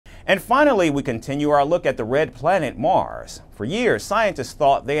And finally, we continue our look at the red planet Mars. For years, scientists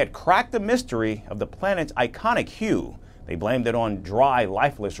thought they had cracked the mystery of the planet's iconic hue. They blamed it on dry,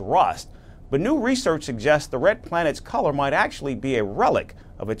 lifeless rust. But new research suggests the red planet's color might actually be a relic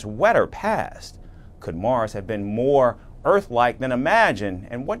of its wetter past. Could Mars have been more Earth-like than imagined?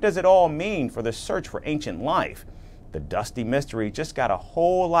 And what does it all mean for the search for ancient life? The dusty mystery just got a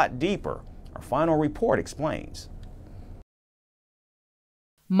whole lot deeper. Our final report explains.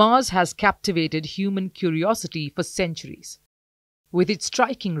 Mars has captivated human curiosity for centuries. With its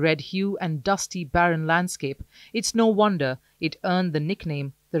striking red hue and dusty, barren landscape, it's no wonder it earned the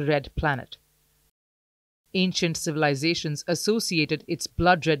nickname the Red Planet. Ancient civilizations associated its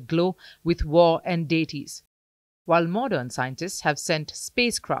blood-red glow with war and deities, while modern scientists have sent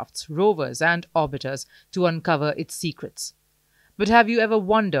spacecrafts, rovers, and orbiters to uncover its secrets. But have you ever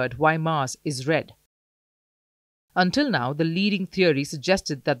wondered why Mars is red? Until now, the leading theory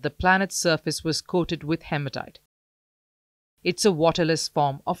suggested that the planet's surface was coated with hematite. It's a waterless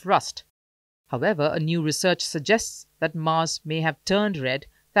form of rust. However, a new research suggests that Mars may have turned red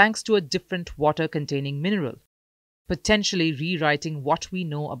thanks to a different water-containing mineral, potentially rewriting what we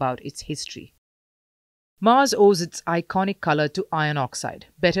know about its history. Mars owes its iconic color to iron oxide,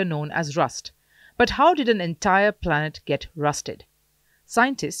 better known as rust. But how did an entire planet get rusted?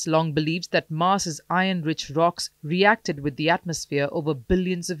 Scientists long believed that Mars's iron-rich rocks reacted with the atmosphere over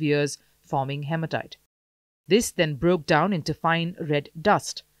billions of years, forming hematite. This then broke down into fine red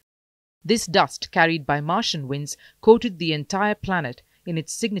dust. This dust, carried by Martian winds, coated the entire planet in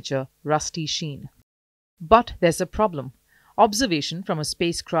its signature rusty sheen. But there's a problem. Observation from a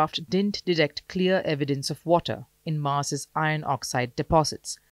spacecraft didn't detect clear evidence of water in Mars's iron oxide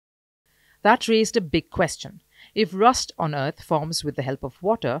deposits. That raised a big question. If rust on Earth forms with the help of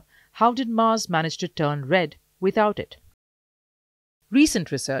water, how did Mars manage to turn red without it?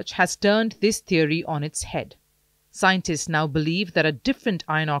 Recent research has turned this theory on its head. Scientists now believe that a different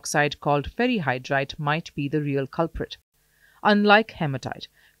iron oxide called ferrihydrite might be the real culprit. Unlike hematite,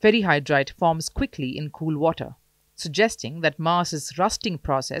 ferrihydrite forms quickly in cool water, suggesting that Mars's rusting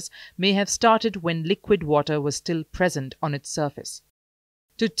process may have started when liquid water was still present on its surface.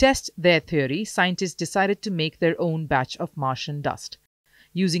 To test their theory, scientists decided to make their own batch of Martian dust.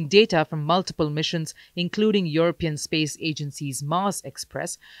 Using data from multiple missions, including European Space Agency's Mars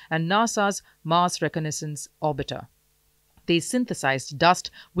Express and NASA's Mars Reconnaissance Orbiter, they synthesized dust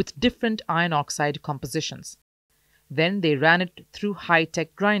with different iron oxide compositions. Then they ran it through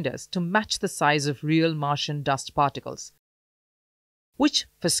high-tech grinders to match the size of real Martian dust particles, which,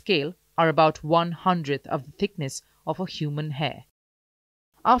 for scale, are about 1/100th of the thickness of a human hair.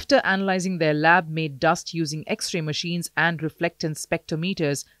 After analyzing their lab-made dust using X-ray machines and reflectance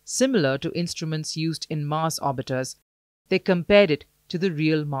spectrometers similar to instruments used in Mars orbiters, they compared it to the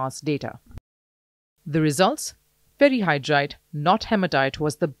real Mars data. The results? Ferrihydrite, not hematite,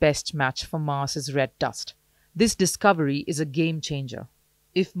 was the best match for Mars's red dust. This discovery is a game-changer.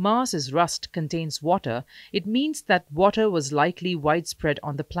 If Mars's rust contains water, it means that water was likely widespread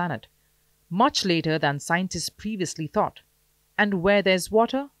on the planet, much later than scientists previously thought. And where there's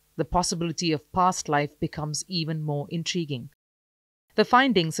water, the possibility of past life becomes even more intriguing. The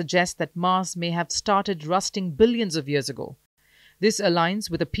findings suggest that Mars may have started rusting billions of years ago. This aligns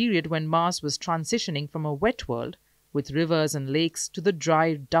with a period when Mars was transitioning from a wet world, with rivers and lakes, to the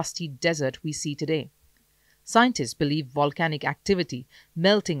dry, dusty desert we see today. Scientists believe volcanic activity,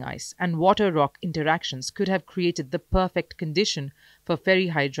 melting ice, and water-rock interactions could have created the perfect condition for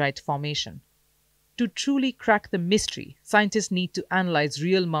ferrihydrite formation. To truly crack the mystery, scientists need to analyze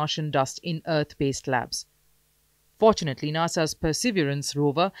real Martian dust in Earth-based labs. Fortunately, NASA's Perseverance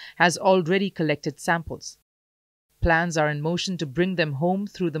rover has already collected samples. Plans are in motion to bring them home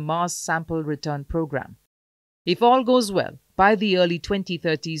through the Mars Sample Return Program. If all goes well, by the early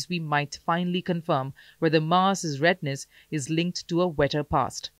 2030s, we might finally confirm whether Mars's redness is linked to a wetter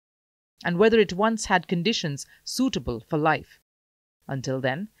past, and whether it once had conditions suitable for life. Until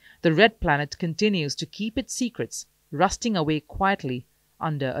then, the red planet continues to keep its secrets, rusting away quietly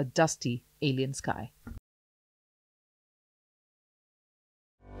under a dusty alien sky.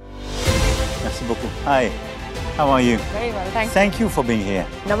 Merci beaucoup. Hi, how are you? Very well, thank you. Thank you for being here.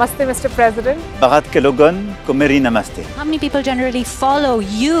 Namaste, Mr. President. Bharat Kelogon, Komeri Namaste. How many people generally follow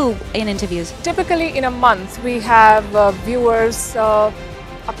you in interviews? Typically in a month, we have viewers up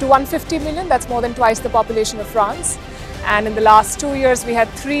to 150 million. That's more than twice the population of France. And in the last 2 years, we had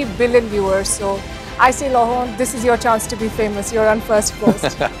 3 billion viewers. So I say, Laurent, this is your chance to be famous. You're on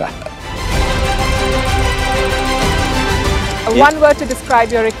Firstpost. One word to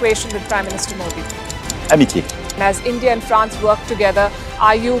describe your equation with Prime Minister Modi. Amitié. And as India and France work together,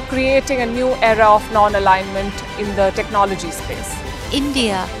 are you creating a new era of non-alignment in the technology space?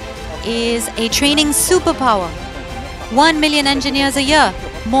 India is a training superpower. 1 million engineers a year,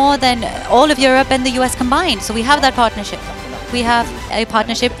 more than all of Europe and the US combined. So we have that partnership. We have a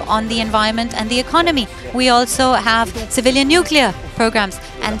partnership on the environment and the economy. We also have civilian nuclear programs,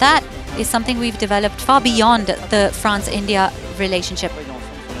 and that is something we've developed far beyond the France-India relationship.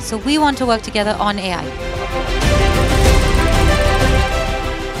 So we want to work together on AI.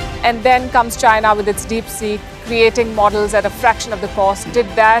 And then comes China with its DeepSeek, creating models at a fraction of the cost. Did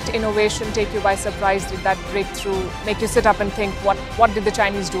that innovation take you by surprise? Did that breakthrough make you sit up and think, what did the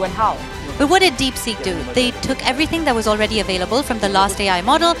Chinese do and how? But what did DeepSeek do? They took everything that was already available from the last AI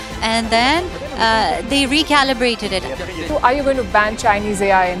model, and then they recalibrated it. So are you going to ban Chinese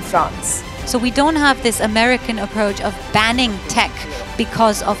AI in France? So we don't have this American approach of banning tech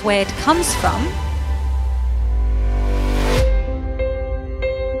because of where it comes from.